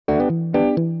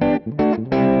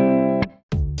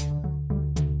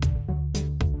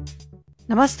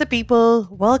Namaste people,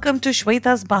 welcome to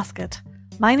Shweta's Basket.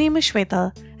 My name is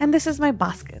Shweta and this is my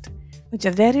basket, which I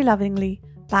very lovingly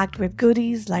packed with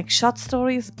goodies like short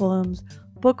stories, poems,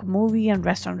 book, movie and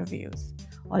restaurant reviews,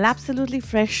 all absolutely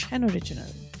fresh and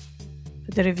original.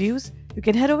 For the reviews, you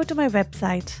can head over to my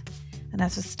website, and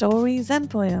as for stories and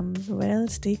poems, well,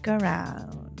 stick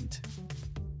around.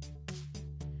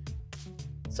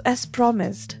 So as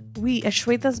promised, we at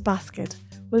Shweta's Basket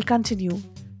will continue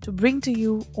to bring to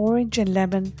you orange and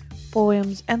lemon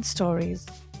poems and stories,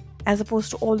 as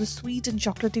opposed to all the sweet and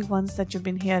chocolatey ones that you've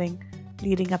been hearing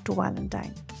leading up to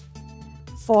Valentine.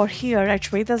 For here at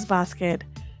Shweta's Basket,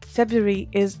 February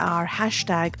is our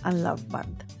 #Unlove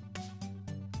month.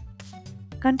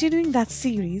 Continuing that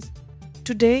series,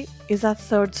 today is our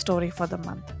third story for the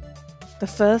month. The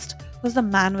first was The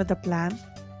Man with a Plan,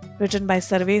 written by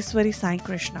Sarveswari Sai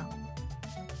Krishna.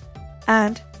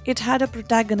 And it had a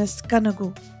protagonist,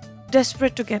 Kanagu,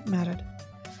 desperate to get married,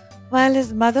 while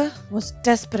his mother was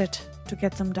desperate to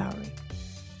get some dowry.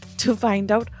 To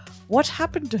find out what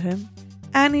happened to him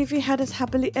and if he had his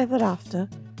happily ever after,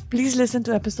 please listen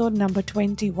to episode number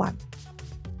 21.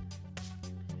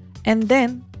 And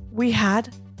then we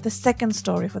had the second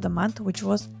story for the month, which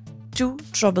was Too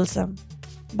Troublesome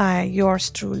by yours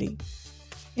truly,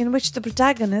 in which the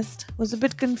protagonist was a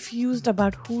bit confused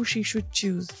about who she should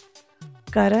choose,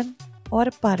 Karan or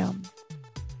Param.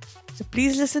 So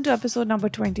please listen to episode number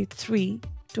 23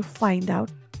 to find out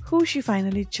who she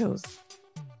finally chose.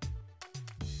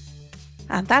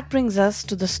 And that brings us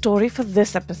to the story for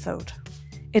this episode.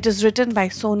 It is written by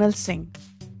Sonal Singh.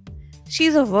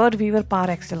 She's a word weaver par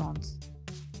excellence.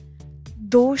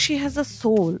 Though she has the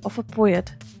soul of a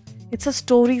poet, it's her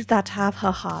stories that have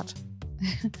her heart.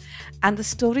 And the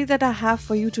story that I have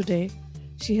for you today,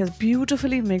 she has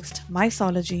beautifully mixed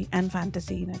mythology and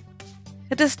fantasy in it.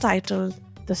 It is titled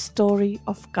The Story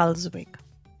of Kulsvik.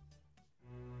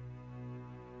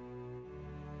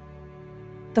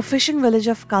 The fishing village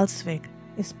of Kulsvik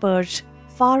is perched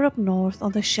far up north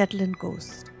on the Shetland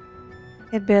coast.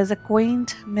 It bears a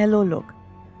quaint, mellow look,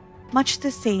 much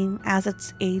the same as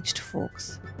its aged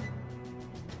folks.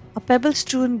 A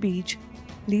pebble-strewn beach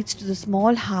leads to the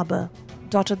small harbour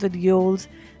dotted with yawls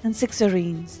and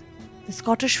sixereens, the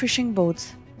Scottish fishing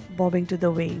boats bobbing to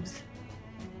the waves.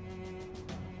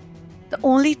 The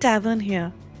only tavern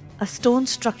here, a stone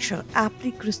structure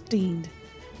aptly christened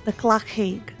the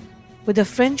Clackhaig, with a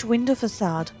French window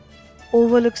facade,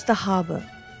 overlooks the harbour,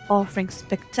 offering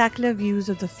spectacular views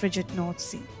of the frigid North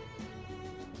Sea.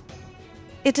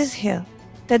 It is here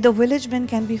that the village men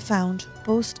can be found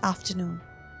post-afternoon,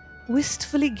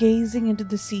 wistfully gazing into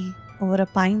the sea over a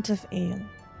pint of ale.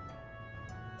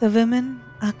 The women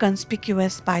are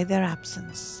conspicuous by their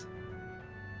absence.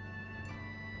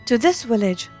 To this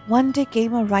village one day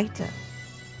came a writer,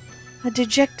 a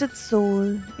dejected soul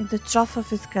in the trough of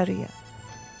his career.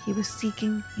 He was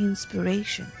seeking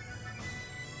inspiration.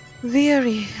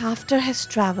 Weary after his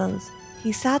travels,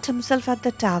 he sat himself at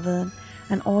the tavern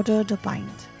and ordered a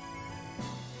pint.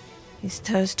 His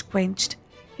thirst quenched,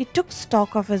 he took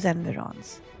stock of his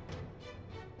environs.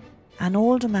 An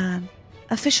old man,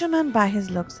 a fisherman by his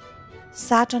looks,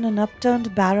 sat on an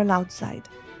upturned barrel outside,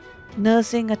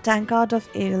 nursing a tankard of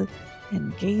ale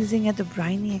and gazing at the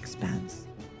briny expanse.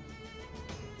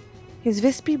 His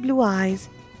wispy blue eyes,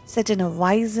 set in a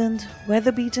wizened,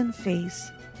 weather-beaten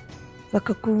face, were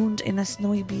cocooned in a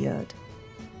snowy beard.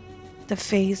 The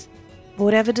face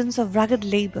bore evidence of rugged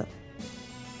labour.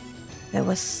 There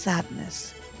was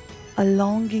sadness, a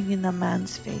longing in the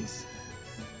man's face.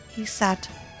 He sat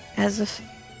as if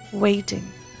waiting,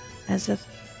 as if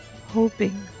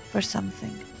hoping for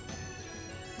something.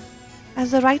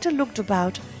 As the writer looked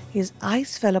about, his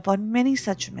eyes fell upon many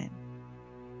such men.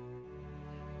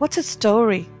 "What's his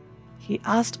story?" he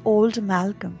asked old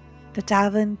Malcolm, the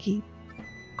tavern keep,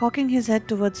 cocking his head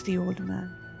towards the old man.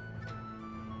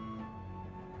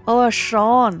 "Oh,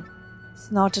 Sean,"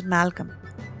 snorted Malcolm.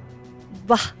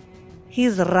 "Bah,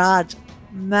 he's Raj,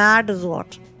 mad as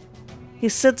what. He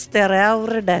sits there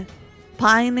every day,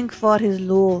 pining for his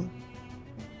love."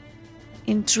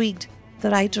 Intrigued, the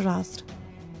writer asked,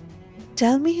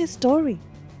 "Tell me his story."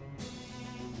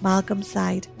 Malcolm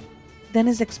sighed, then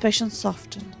his expression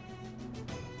softened.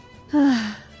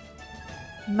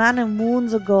 "Many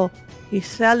moons ago, he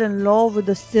fell in love with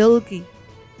a Silky."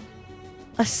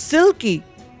 "A Silky?"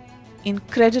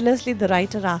 Incredulously, the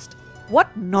writer asked,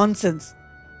 "What nonsense!"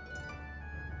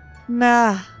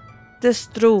 "Nah, 'tis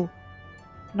true,"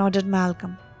 nodded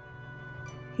Malcolm.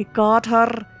 "He caught her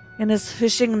in his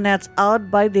fishing nets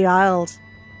out by the Isles.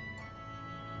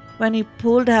 When he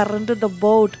pulled her into the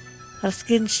boat, her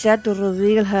skin shed to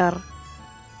reveal her.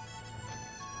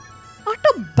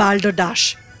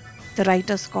 Balderdash, the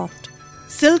writer scoffed.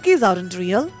 Silkies aren't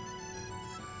real.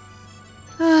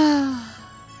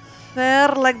 Fair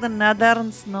like the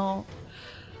northern snow.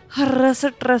 Her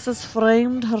russet tresses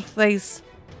framed her face.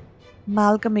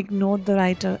 Malcolm ignored the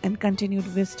writer and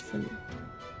continued wistfully.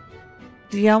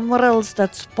 The emeralds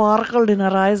that sparkled in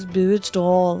her eyes bewitched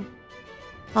all.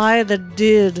 I that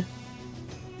did.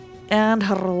 And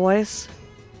her voice.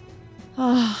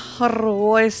 Her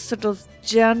voice, it was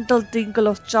gentle tinkle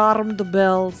of charmed the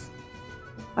bells.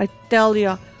 I tell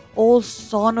ya, old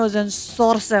Son was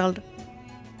ensorcelled.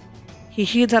 He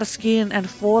hid her skin and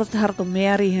forced her to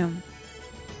marry him.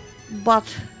 But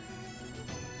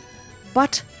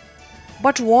what?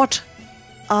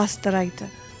 Asked the writer.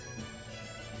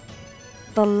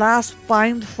 The lass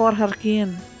pined for her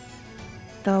kin.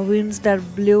 The winds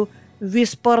that blew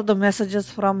whispered the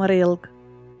messages from her ilk.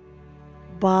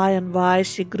 By and by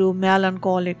she grew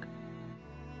melancholic,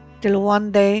 till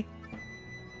one day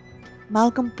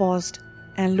Malcolm paused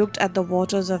and looked at the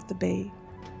waters of the bay.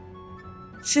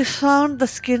 She found the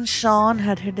skin Sean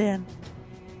had hidden.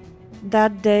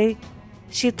 That day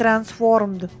she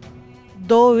transformed,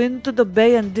 dove into the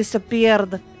bay and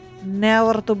disappeared,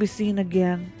 never to be seen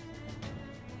again.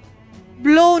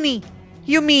 Blony!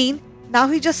 You mean now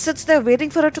he just sits there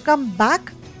waiting for her to come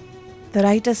back? The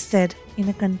writer said in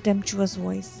a contemptuous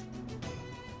voice.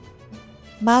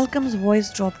 Malcolm's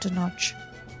voice dropped a notch.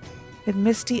 With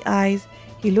misty eyes,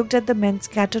 he looked at the men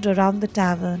scattered around the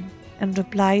tavern and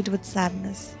replied with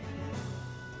sadness.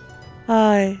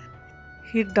 Aye,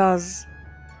 he does.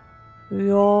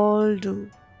 We all do.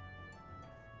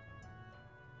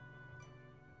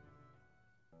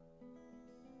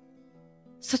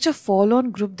 Such a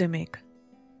forlorn group they make.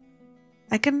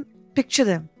 I can picture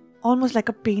them, almost like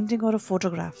a painting or a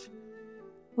photograph.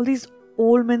 All these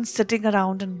old men sitting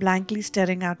around and blankly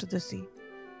staring out to the sea.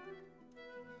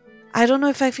 I don't know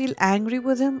if I feel angry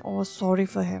with him or sorry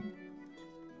for him.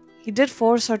 He did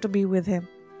force her to be with him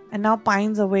and now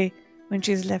pines away when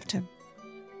she's left him.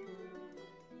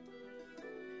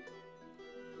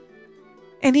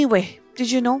 Anyway,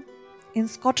 did you know? In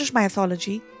Scottish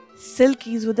mythology,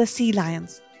 Silkies were the sea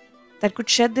lions that could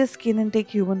shed their skin and take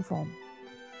human form.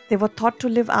 They were thought to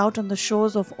live out on the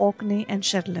shores of Orkney and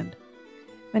Shetland.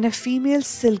 When a female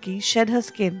Silkie shed her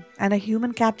skin and a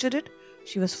human captured it,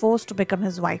 she was forced to become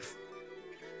his wife.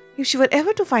 If she were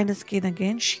ever to find her skin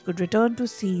again, she could return to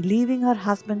sea, leaving her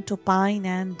husband to pine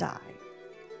and die.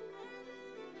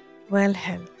 Well,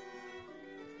 hell,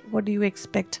 what do you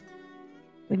expect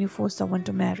when you force someone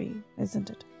to marry, isn't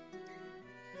it?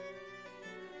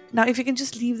 Now, if you can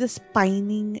just leave this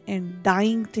pining and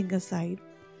dying thing aside,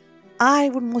 I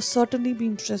would most certainly be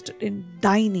interested in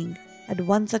dining at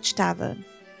one such tavern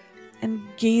and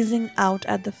gazing out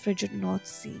at the frigid North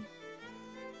Sea.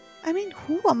 I mean,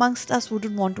 who amongst us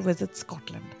wouldn't want to visit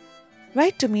Scotland?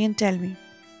 Write to me and tell me.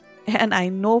 And I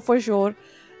know for sure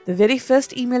the very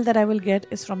first email that I will get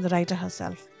is from the writer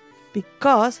herself,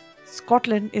 because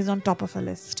Scotland is on top of her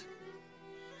list.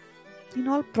 In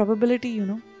all probability,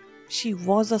 she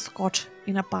was a Scot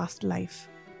in a past life.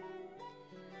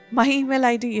 My email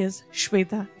ID is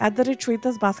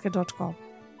shweta@shwetasbasket.com,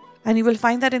 and you will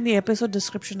find that in the episode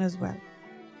description as well.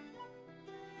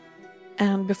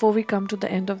 And before we come to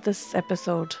the end of this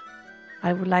episode,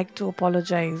 I would like to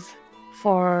apologize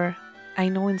for, I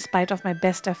know in spite of my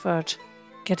best effort,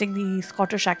 getting the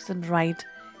Scottish accent right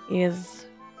is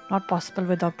not possible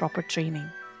without proper training.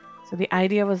 So the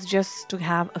idea was just to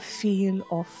have a feel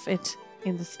of it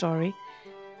in the story,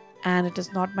 and it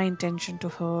is not my intention to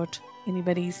hurt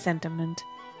anybody's sentiment.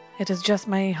 It is just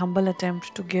my humble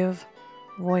attempt to give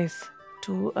voice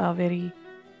to a very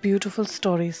beautiful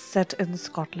story set in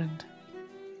Scotland.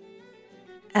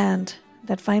 And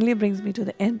that finally brings me to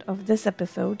the end of this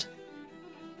episode.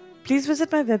 Please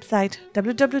visit my website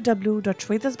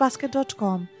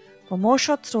www.shwetasbasket.com for more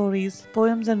short stories,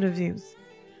 poems and reviews.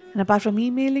 And apart from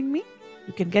emailing me,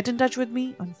 you can get in touch with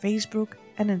me on Facebook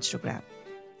and Instagram.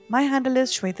 My handle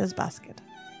is shwetasbasket.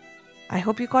 I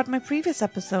hope you caught my previous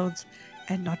episodes,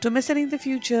 and not to miss any in the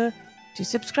future, to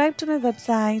subscribe to my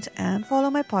website and follow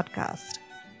my podcast.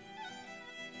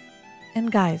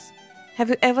 And guys, have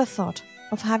you ever thought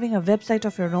of having a website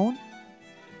of your own?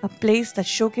 A place that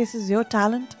showcases your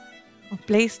talent? A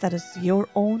place that is your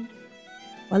own?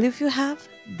 Well, if you have,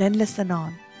 then listen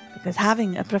on, because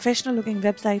having a professional looking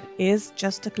website is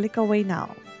just a click away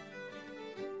now.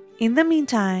 In the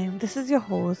meantime, this is your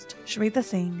host, Shweta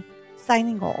Singh,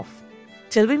 signing off.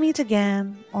 Till we meet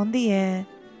again on the air,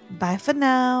 bye for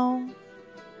now.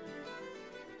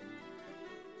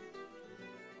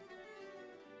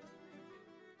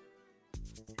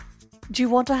 Do you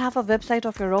want to have a website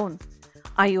of your own?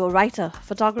 Are you a writer,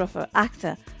 photographer,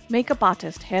 actor, makeup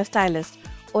artist, hairstylist,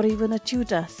 or even a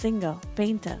tutor, singer,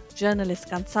 painter, journalist,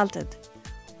 consultant?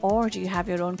 Or do you have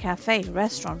your own cafe,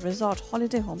 restaurant, resort,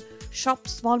 holiday home, shop,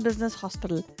 small business,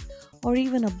 hospital, or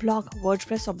even a blog,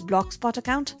 WordPress, or Blogspot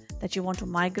account that you want to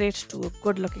migrate to a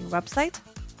good looking website?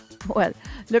 Well,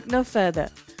 look no further.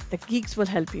 The Geeks will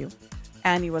help you,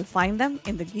 and you will find them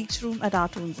in the Geeks room at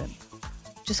Artoons Inn.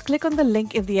 Just click on the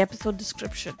link in the episode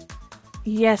description.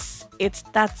 Yes, it's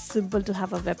that simple to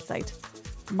have a website.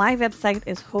 My website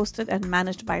is hosted and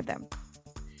managed by them.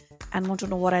 And want to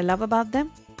know what I love about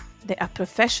them? They are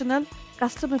professional,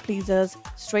 customer pleasers,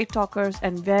 straight talkers,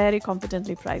 and very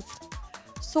confidently priced.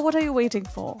 So what are you waiting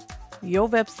for? Your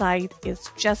website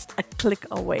is just a click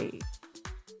away.